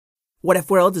What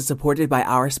If World is supported by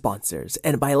our sponsors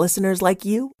and by listeners like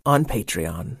you on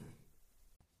Patreon.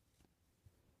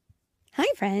 Hi,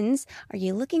 friends. Are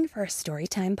you looking for a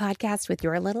storytime podcast with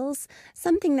your littles?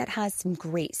 Something that has some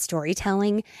great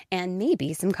storytelling and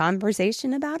maybe some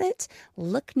conversation about it?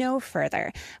 Look no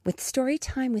further. With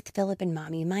Storytime with Philip and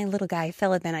Mommy, my little guy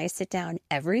Philip and I sit down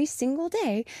every single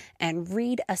day and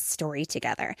read a story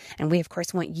together. And we, of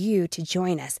course, want you to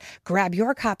join us. Grab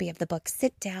your copy of the book,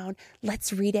 sit down,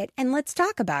 let's read it, and let's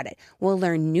talk about it. We'll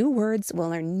learn new words, we'll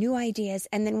learn new ideas,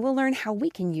 and then we'll learn how we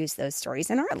can use those stories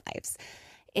in our lives.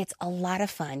 It's a lot of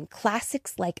fun.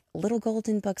 Classics like Little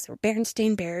Golden Books or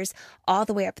Berenstain Bears, all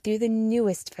the way up through the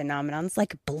newest phenomenons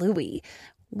like Bluey.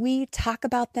 We talk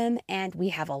about them and we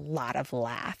have a lot of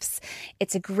laughs.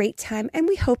 It's a great time and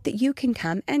we hope that you can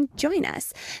come and join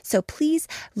us. So please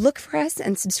look for us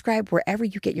and subscribe wherever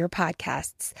you get your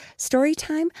podcasts.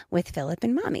 Storytime with Philip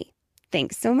and Mommy.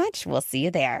 Thanks so much. We'll see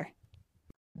you there.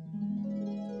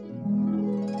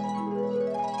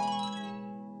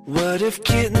 What if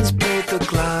kittens played the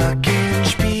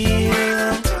glockenspiel?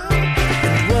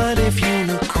 And what if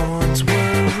unicorns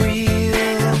were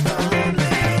real?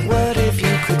 What if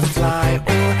you could fly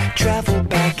or travel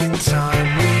back in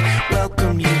time? We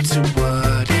welcome you to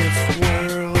What If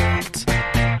World.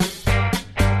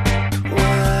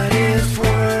 What If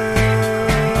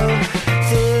World?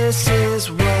 This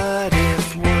is What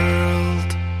If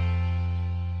World.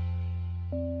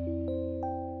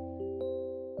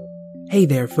 Hey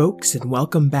there, folks, and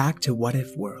welcome back to What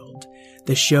If World,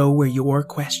 the show where your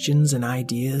questions and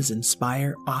ideas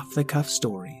inspire off-the-cuff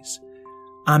stories.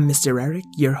 I'm Mr. Eric,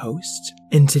 your host,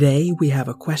 and today we have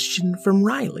a question from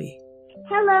Riley.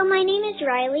 Hello, my name is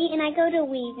Riley, and I go to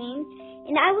weaving,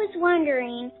 and I was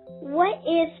wondering, what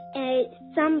if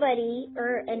somebody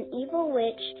or an evil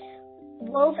witch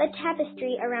wove a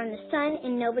tapestry around the sun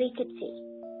and nobody could see?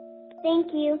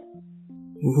 Thank you.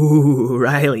 Ooh,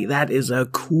 Riley, that is a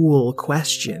cool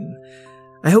question.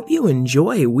 I hope you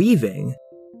enjoy weaving.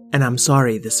 And I'm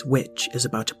sorry this witch is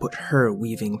about to put her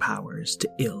weaving powers to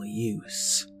ill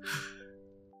use.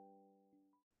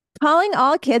 Calling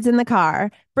all kids in the car.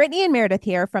 Brittany and Meredith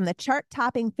here from the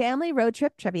chart-topping Family Road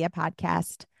Trip Trivia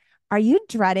Podcast. Are you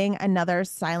dreading another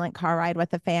silent car ride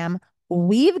with the fam?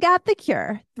 We've got the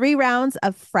cure. 3 rounds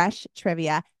of fresh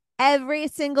trivia every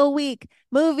single week.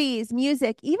 Movies,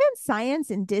 music, even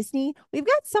science and Disney. We've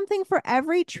got something for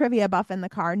every trivia buff in the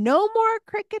car. No more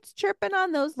crickets chirping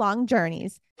on those long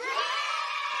journeys.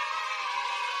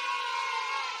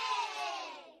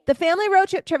 The Family Road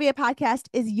Trip Trivia Podcast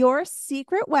is your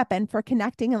secret weapon for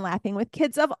connecting and laughing with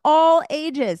kids of all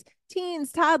ages.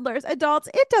 Teens, toddlers, adults,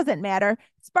 it doesn't matter.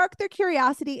 Spark their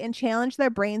curiosity and challenge their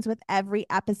brains with every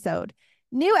episode.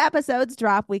 New episodes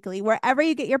drop weekly wherever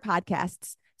you get your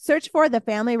podcasts. Search for the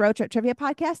Family Road Trip Trivia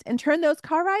Podcast and turn those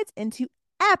car rides into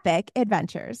epic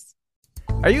adventures.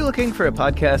 Are you looking for a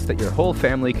podcast that your whole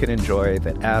family can enjoy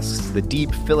that asks the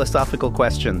deep philosophical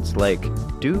questions like,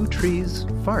 do trees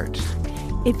fart?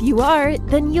 If you are,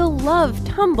 then you'll love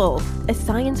Tumble, a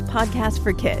science podcast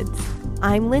for kids.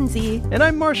 I'm Lindsay. And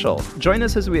I'm Marshall. Join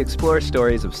us as we explore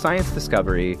stories of science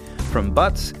discovery, from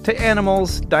butts to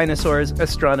animals, dinosaurs,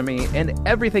 astronomy, and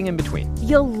everything in between.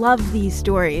 You'll love these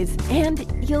stories, and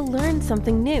you'll learn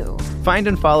something new. Find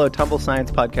and follow Tumble Science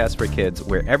Podcast for Kids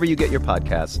wherever you get your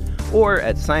podcasts, or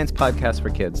at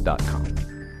sciencepodcastforkids.com.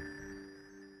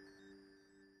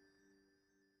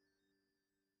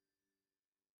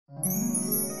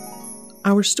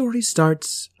 Our story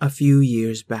starts a few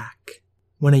years back,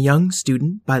 when a young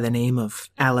student by the name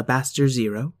of Alabaster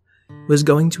Zero was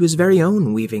going to his very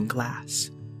own weaving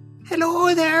class.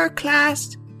 Hello there,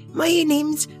 class. My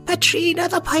name's Patrina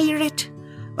the Pirate,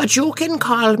 but you can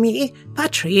call me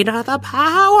Patrina the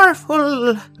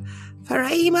Powerful, for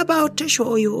I'm about to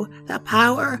show you the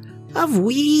power of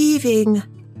weaving.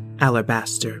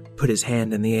 Alabaster put his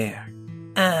hand in the air.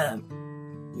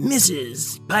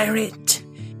 Mrs. Pirate,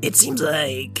 it seems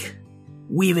like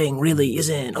weaving really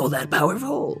isn't all that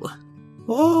powerful.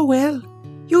 Oh, well,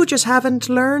 you just haven't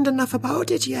learned enough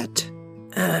about it yet.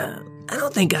 I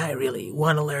don't think I really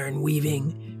want to learn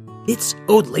weaving. It's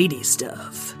old lady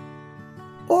stuff.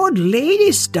 Old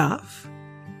lady stuff?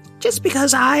 Just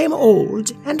because I'm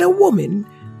old and a woman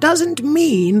doesn't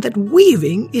mean that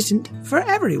weaving isn't for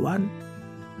everyone.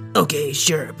 Okay,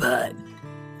 sure, but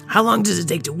how long does it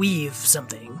take to weave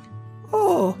something?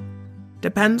 Oh,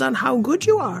 depends on how good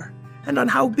you are and on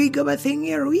how big of a thing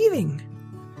you're weaving.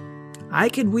 I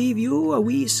could weave you a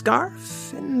wee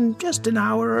scarf in just an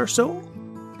hour or so.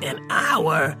 An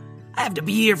hour? I have to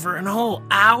be here for an whole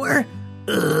hour?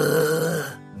 Ugh.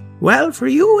 Well, for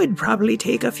you, it'd probably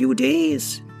take a few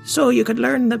days. So you could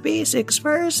learn the basics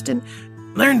first and...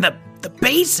 Learn the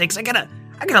basics? I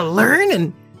gotta learn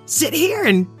and sit here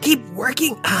and keep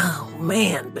working? Oh,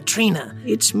 man, Patrina.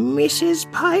 It's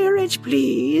Mrs. Pirate,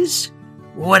 please.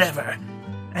 Whatever.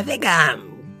 I think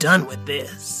I'm done with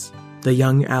this. The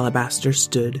young Alabaster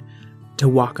stood to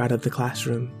walk out of the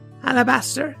classroom.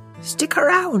 Alabaster, stick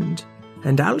around,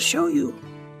 and I'll show you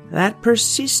that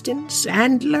persistence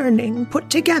and learning put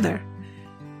together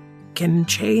can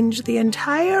change the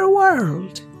entire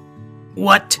world.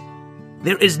 What?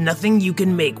 There is nothing you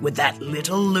can make with that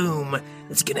little loom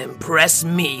that's gonna impress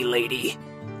me, lady.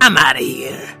 I'm out of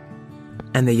here.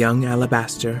 And the young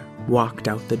Alabaster walked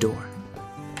out the door.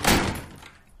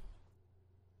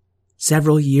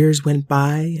 Several years went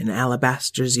by, and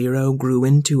Alabaster Zero grew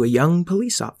into a young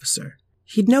police officer.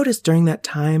 He'd noticed during that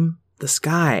time the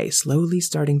sky slowly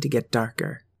starting to get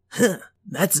darker.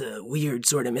 That's a weird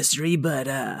sort of mystery, but,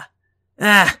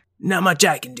 not much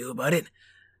I can do about it.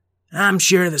 I'm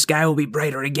sure the sky will be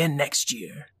brighter again next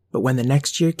year. But when the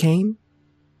next year came,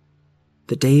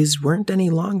 the days weren't any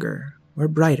longer or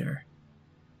brighter.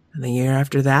 And the year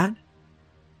after that,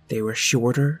 they were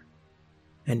shorter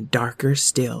and darker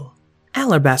still.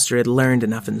 Alabaster had learned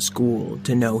enough in school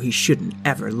to know he shouldn't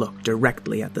ever look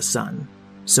directly at the sun.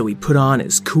 So he put on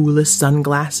his coolest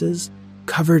sunglasses,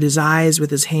 covered his eyes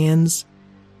with his hands,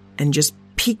 and just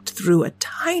peeked through a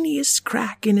tiniest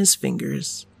crack in his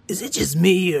fingers. Is it just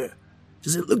me, or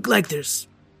does it look like there's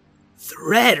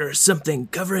thread or something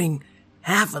covering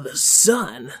half of the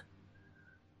sun?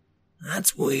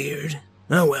 That's weird.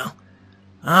 Oh well,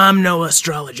 I'm no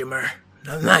astrologer.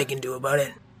 Nothing I can do about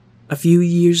it. A few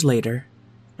years later,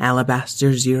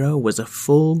 Alabaster Zero was a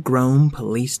full-grown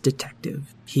police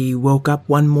detective. He woke up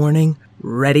one morning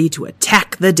ready to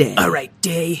attack the day. All right,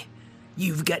 Day.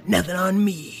 You've got nothing on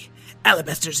me.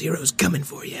 Alabaster Zero's coming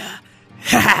for you.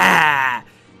 Ha ha!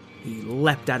 He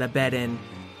leapt out of bed and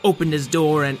opened his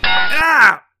door and...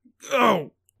 Ah!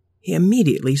 Oh! He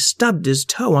immediately stubbed his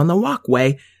toe on the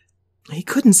walkway. He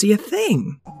couldn't see a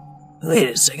thing. Wait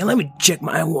a second, let me check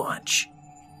my watch.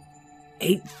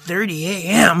 8:30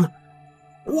 a.m.?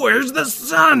 Where's the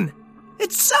sun?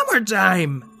 It's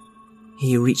summertime!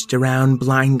 He reached around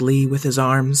blindly with his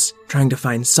arms, trying to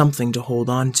find something to hold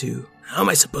on to. How am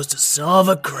I supposed to solve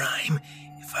a crime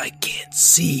if I can't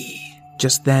see?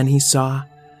 Just then he saw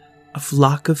a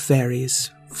flock of fairies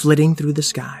flitting through the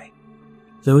sky.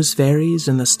 Those fairies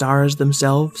and the stars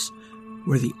themselves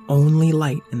were the only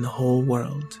light in the whole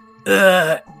world.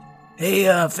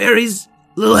 Hey, fairies,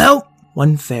 little help?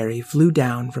 One fairy flew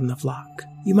down from the flock.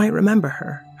 You might remember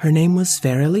her. Her name was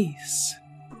Fairelise.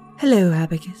 Hello,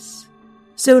 Abacus.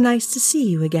 So nice to see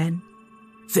you again.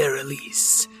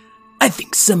 Fairelise, I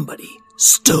think somebody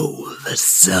stole the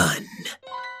sun.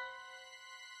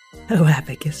 Oh,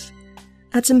 Abacus,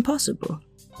 that's impossible.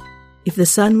 If the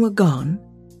sun were gone,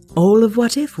 all of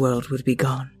What If World would be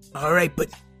gone. All right, but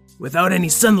without any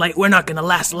sunlight, we're not going to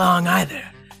last long either.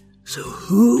 So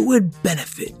who would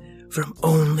benefit from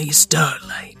only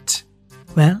starlight?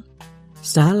 Well,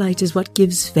 starlight is what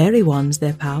gives fairy wands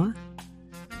their power.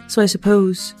 So I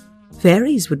suppose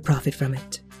fairies would profit from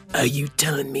it. Are you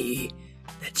telling me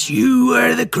that you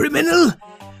are the criminal?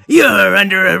 You're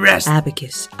under arrest.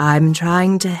 Abacus, I'm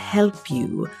trying to help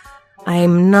you.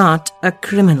 I'm not a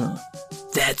criminal.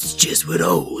 That's just what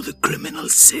all the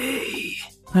criminals say.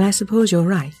 Well, I suppose you're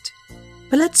right.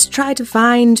 But let's try to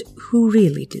find who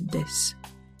really did this.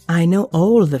 I know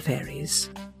all the fairies,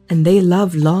 and they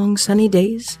love long sunny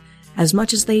days as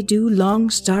much as they do long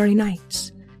starry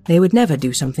nights. They would never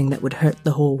do something that would hurt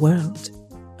the whole world.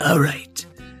 All right.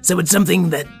 So it's something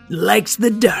that likes the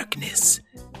darkness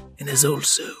and is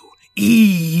also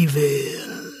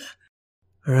evil.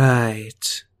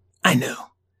 Right. I know.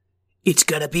 It's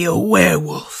gotta be a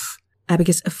werewolf.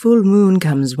 Abacus, a full moon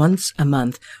comes once a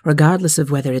month, regardless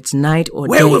of whether it's night or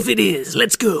day. Werewolf it is.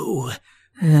 Let's go.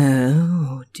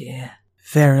 Oh, dear.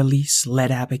 Fairelise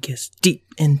led Abacus deep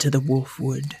into the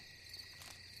wolfwood.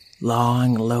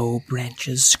 Long, low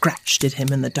branches scratched at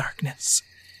him in the darkness.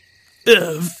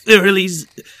 Fairelise,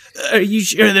 are you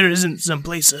sure there isn't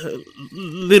someplace a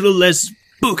little less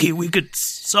spooky we could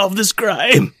solve this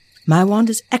crime? My wand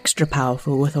is extra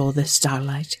powerful with all this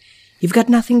starlight. You've got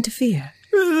nothing to fear.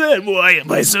 Then why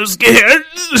am I so scared?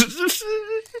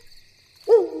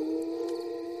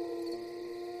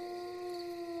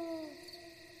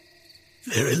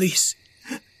 Fairelise,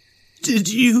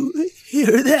 did you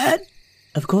hear that?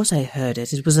 Of course I heard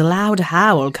it. It was a loud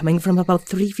howl coming from about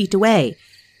 3 feet away.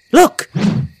 Look!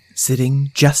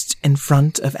 Sitting just in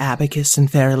front of Abacus and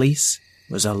Fairelise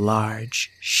was a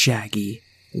large, shaggy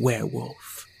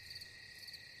werewolf.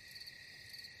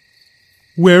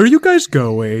 Where are you guys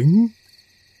going?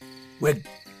 We're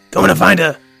going to find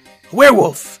a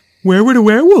werewolf. Where would a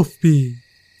werewolf be?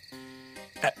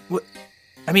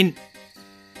 I'm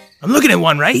looking at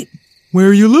one, right? Where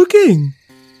are you looking?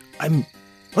 I'm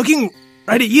looking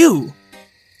right at you.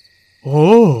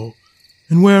 Oh,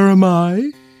 and where am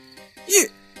I?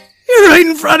 You're right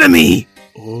in front of me.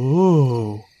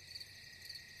 Oh.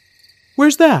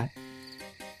 Where's that?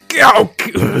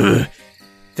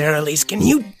 Theralise, can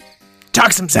you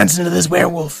talk some sense into this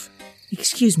werewolf?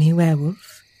 Excuse me,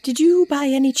 werewolf. Did you by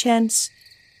any chance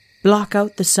block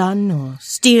out the sun or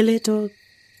steal it or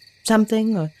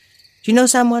something? Or do you know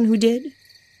someone who did?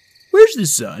 Where's the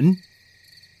sun?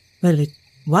 Well, it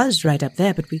was right up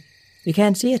there, but we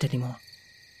can't see it anymore.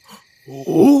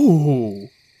 Oh.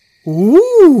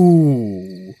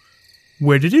 Ooh.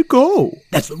 Where did it go?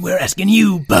 That's what we're asking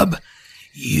you, bub.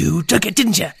 You took it,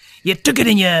 didn't you? You took it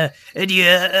and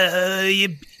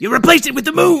you replaced it with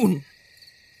the moon.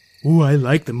 Ooh, I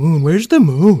like the moon. Where's the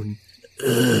moon?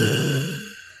 I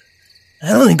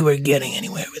don't think we're getting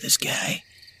anywhere with this guy.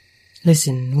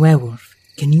 Listen, werewolf,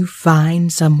 can you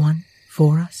find someone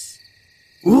for us?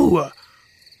 Ooh,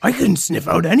 I couldn't sniff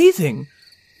out anything.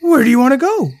 Where do you want to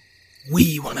go?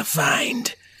 We want to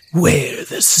find where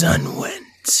the sun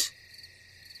went.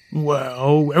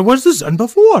 Well, where was the sun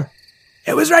before?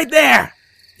 It was right there.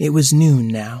 It was noon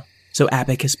now, so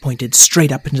Abacus pointed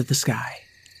straight up into the sky.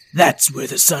 That's where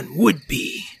the sun would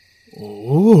be.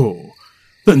 Oh,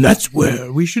 then that's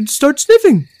where we should start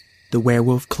sniffing. The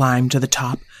werewolf climbed to the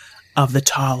top of the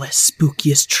tallest,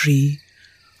 spookiest tree.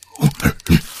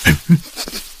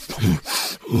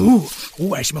 Ooh,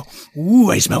 I smell.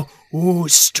 Ooh,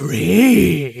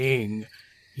 string.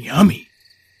 Yummy.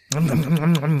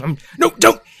 No,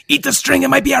 don't eat the string. It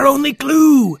might be our only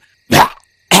clue.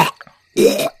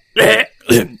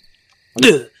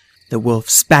 The wolf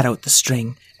spat out the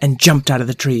string and jumped out of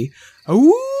the tree.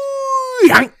 Ooh,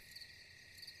 yank.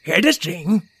 Hear the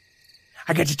string?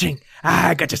 I got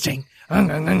the string.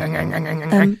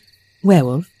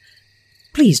 Werewolf,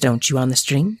 please don't chew on the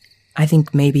string. I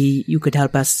think maybe you could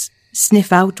help us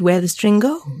sniff out where the string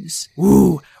goes.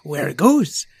 Ooh, where it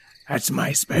goes. That's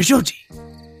my specialty.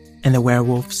 And the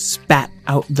werewolf spat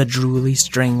out the drooly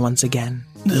string once again.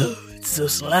 Ugh, it's so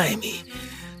slimy.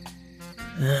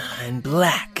 And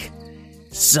black.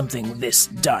 Something this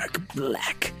dark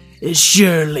black is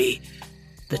surely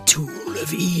the tool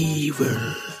of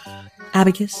evil.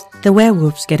 Abacus, the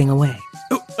werewolf's getting away.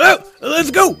 Oh,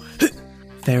 let's go!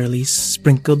 Theralise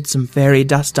sprinkled some fairy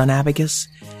dust on Abacus,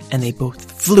 and they both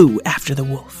flew after the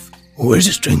wolf. Where's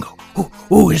the string go? Oh,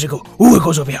 where's it go? Oh, it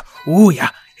goes over here. Oh,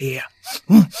 yeah.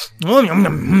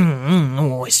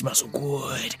 Oh, it smells so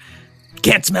good.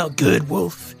 Can't smell good,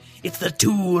 wolf. It's the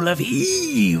tool of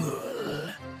evil.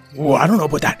 Oh, I don't know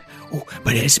about that. Oh,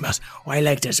 but it smells. Oh, I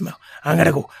like that smell. I'm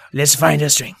gonna go. Let's find a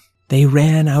string. They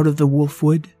ran out of the wolf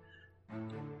wood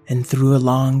and through a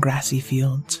long grassy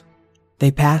field. They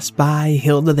passed by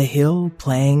Hilda the Hill,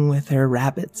 playing with her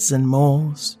rabbits and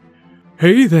moles.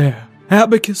 Hey there,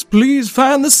 Abacus, please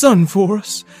find the sun for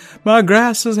us. My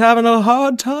grass is having a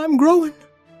hard time growing.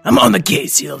 I'm on the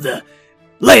case, Hilda.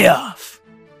 Lay off.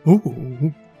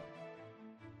 Ooh.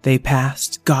 They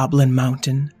passed Goblin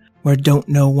Mountain, where Don't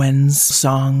Know When's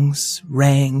songs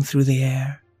rang through the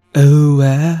air. Oh,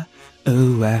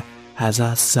 where has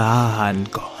our sun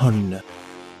gone?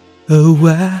 Oh,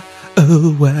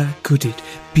 where could it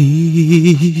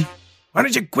be? Why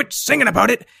don't you quit singing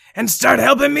about it and start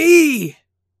helping me?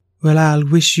 Well, I'll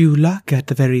wish you luck at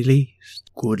the very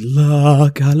least. Good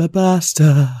luck,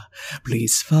 Alabaster.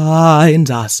 Please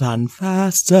find our sun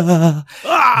faster.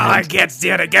 I can't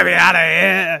steer to get me out of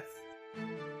here.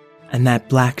 And that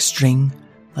black string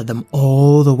led them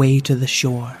all the way to the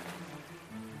shore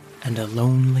and a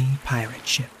lonely pirate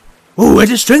ship. Oh, where'd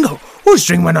the string go? Oh, the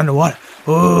string went underwater.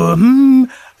 I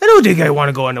don't think I want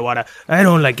to go underwater. I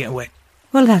don't like getting wet.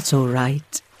 Well, that's all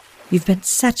right. You've been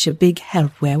such a big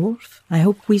help, Werewolf. I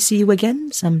hope we see you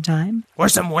again sometime. Or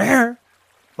somewhere.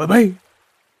 Bye-bye.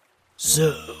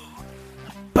 So,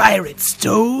 a pirate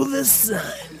stole the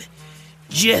sun.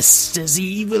 Just as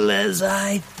evil as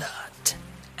I thought.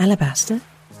 Alabaster,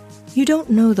 you don't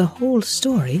know the whole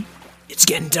story. It's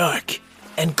getting dark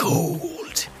and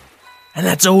cold. And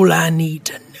that's all I need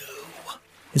to know.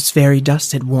 His fairy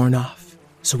dust had worn off,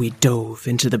 so he dove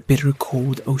into the bitter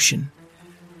cold ocean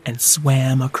and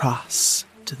swam across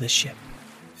to the ship.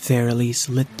 Theralise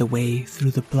lit the way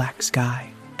through the black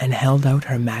sky and held out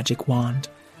her magic wand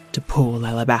to pull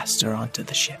Alabaster onto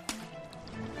the ship.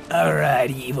 All right,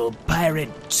 evil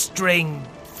pirate, string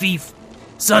thief,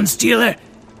 sun stealer,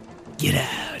 get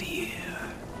out here.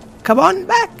 Come on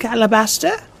back,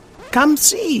 Alabaster. Come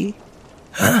see.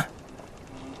 Huh?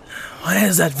 Why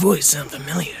does that voice sound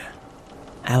familiar?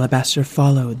 Alabaster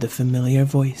followed the familiar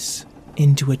voice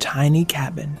into a tiny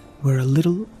cabin where a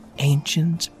little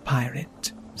ancient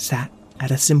pirate sat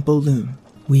at a simple loom,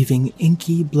 weaving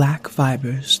inky black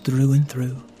fibers through and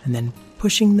through, and then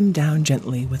pushing them down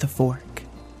gently with a fork.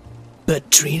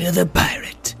 Patrina the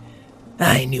pirate.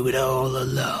 I knew it all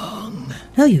along.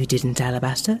 No, you didn't,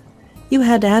 Alabaster. You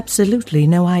had absolutely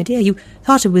no idea. You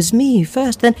thought it was me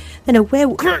first, then a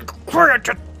werewolf. Quiet!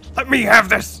 Just let me have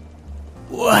this!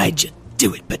 Why'd you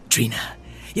do it, Patrina?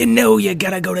 You know you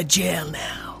gotta go to jail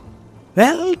now.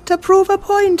 Well, to prove a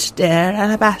point there,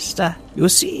 Alabaster, you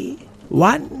see,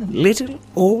 one little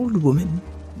old woman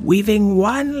weaving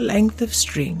one length of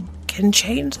string can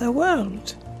change the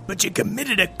world. But you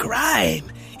committed a crime.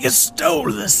 You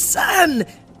stole the sun.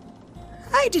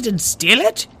 I didn't steal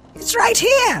it. It's right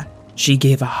here. She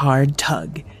gave a hard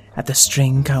tug at the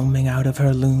string coming out of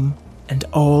her loom, and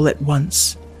all at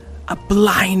once, a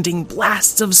blinding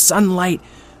blast of sunlight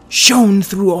shone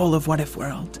through all of What If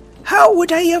World. How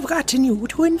would I have gotten you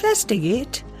to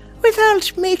investigate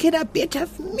without making a bit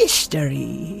of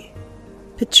mystery?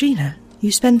 Patrina,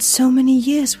 you spent so many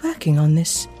years working on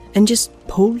this, and just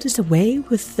pulled it away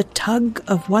with the tug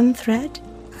of one thread?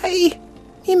 My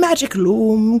magic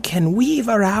loom can weave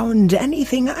around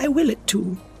anything I will it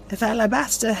to. If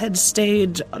Alabaster had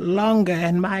stayed longer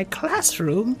in my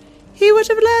classroom, he would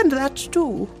have learned that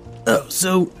too. Oh,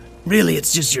 so really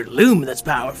it's just your loom that's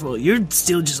powerful. You're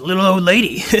still just a little old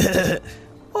lady.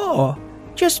 Oh,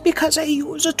 just because I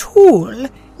use a tool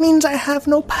means I have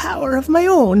no power of my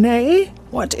own, eh?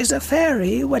 What is a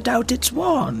fairy without its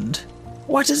wand?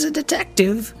 What is a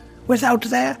detective without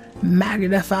their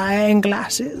magnifying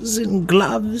glasses and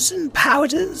gloves and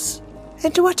powders?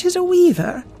 And what is a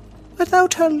weaver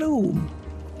without her loom?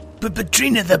 But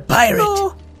Patrina the pirate!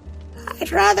 No,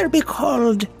 I'd rather be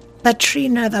called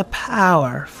Patrina the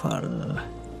Powerful.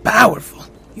 Powerful?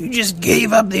 You just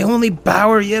gave up the only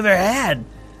power you ever had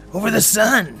over the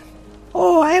sun.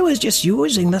 Oh, I was just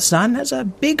using the sun as a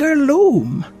bigger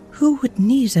loom. Who would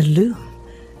need a loom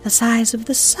the size of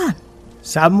the sun?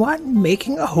 Someone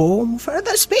making a home for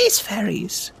the space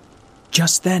fairies.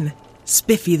 Just then,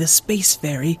 Spiffy the space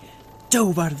fairy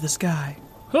dove out of the sky.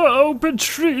 Oh,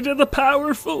 Patrina the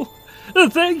Powerful,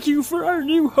 thank you for our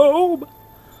new home.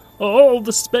 All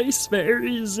the space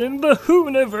fairies in the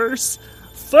Hooniverse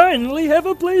finally have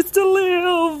a place to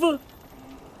live.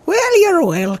 Well, you're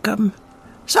welcome.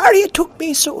 Sorry it took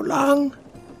me so long.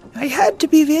 I had to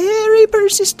be very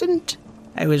persistent.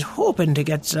 I was hoping to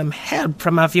get some help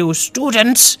from a few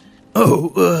students.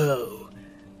 Oh.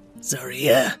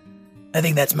 Sorry, I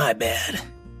think that's my bad.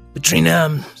 Patrina,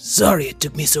 I'm sorry it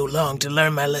took me so long to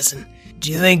learn my lesson.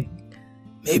 Do you think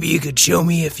maybe you could show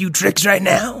me a few tricks right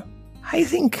now? I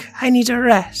think I need a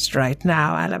rest right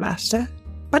now, Alabaster.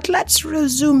 But let's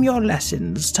resume your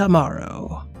lessons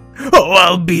tomorrow. Oh,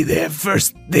 I'll be there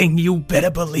first thing, you better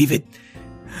believe it.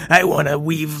 I want to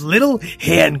weave little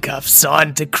handcuffs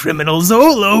onto criminals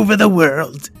all over the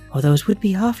world. Oh, those would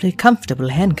be awfully comfortable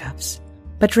handcuffs.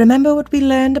 But remember what we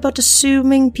learned about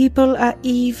assuming people are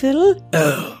evil?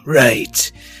 Oh,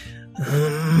 right.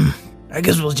 I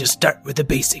guess we'll just start with the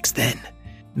basics then.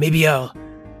 Maybe I'll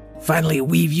finally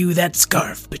weave you that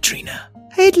scarf, Patrina.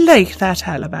 I'd like that,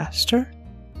 Alabaster.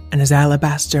 And as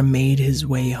Alabaster made his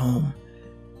way home,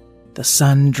 the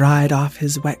sun dried off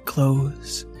his wet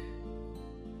clothes,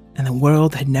 and the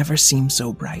world had never seemed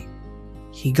so bright.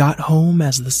 He got home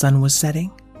as the sun was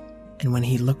setting, and when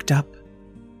he looked up,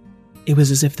 it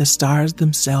was as if the stars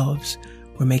themselves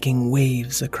were making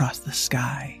waves across the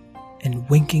sky and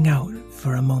winking out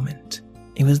for a moment.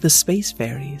 It was the space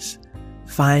fairies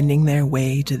finding their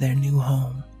way to their new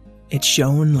home. It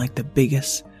shone like the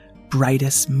biggest,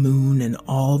 brightest moon in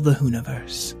all the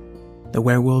Hooniverse. The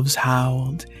werewolves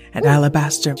howled, and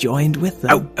Alabaster joined with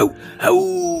them. Ow, ow,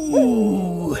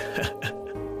 ow!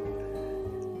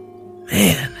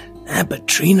 Man, that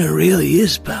Patrina really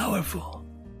is powerful.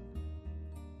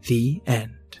 The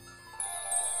end.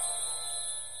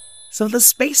 So the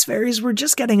space fairies were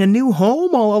just getting a new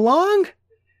home all along?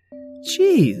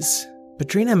 Jeez,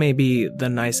 Patrina may be the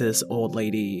nicest old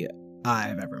lady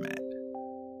I've ever met.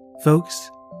 Folks,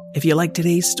 if you like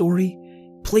today's story,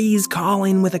 please call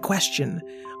in with a question.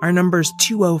 Our number's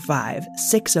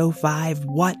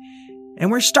 205-605-WHAT,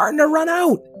 and we're starting to run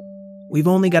out. We've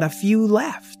only got a few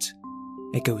left.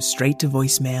 It goes straight to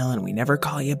voicemail, and we never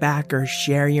call you back or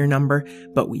share your number,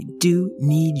 but we do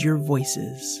need your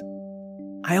voices.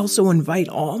 I also invite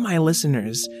all my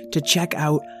listeners to check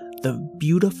out The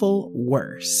Beautiful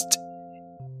Worst.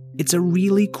 It's a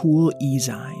really cool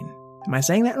e-zine. Am I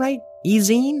saying that right?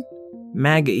 E-zine?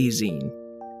 MAGA e-zine.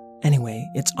 Anyway,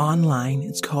 it's online,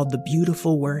 it's called The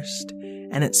Beautiful Worst,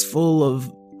 and it's full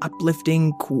of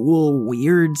uplifting, cool,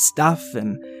 weird stuff,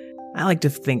 and I like to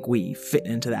think we fit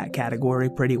into that category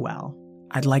pretty well.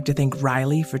 I'd like to thank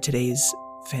Riley for today's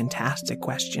fantastic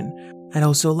question. I'd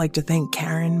also like to thank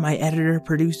Karen, my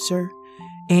editor-producer,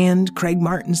 and Craig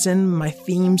Martinson, my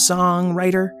theme song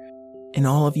writer, and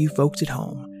all of you folks at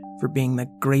home for being the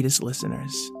greatest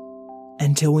listeners.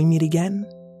 Until we meet again,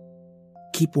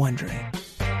 keep wondering.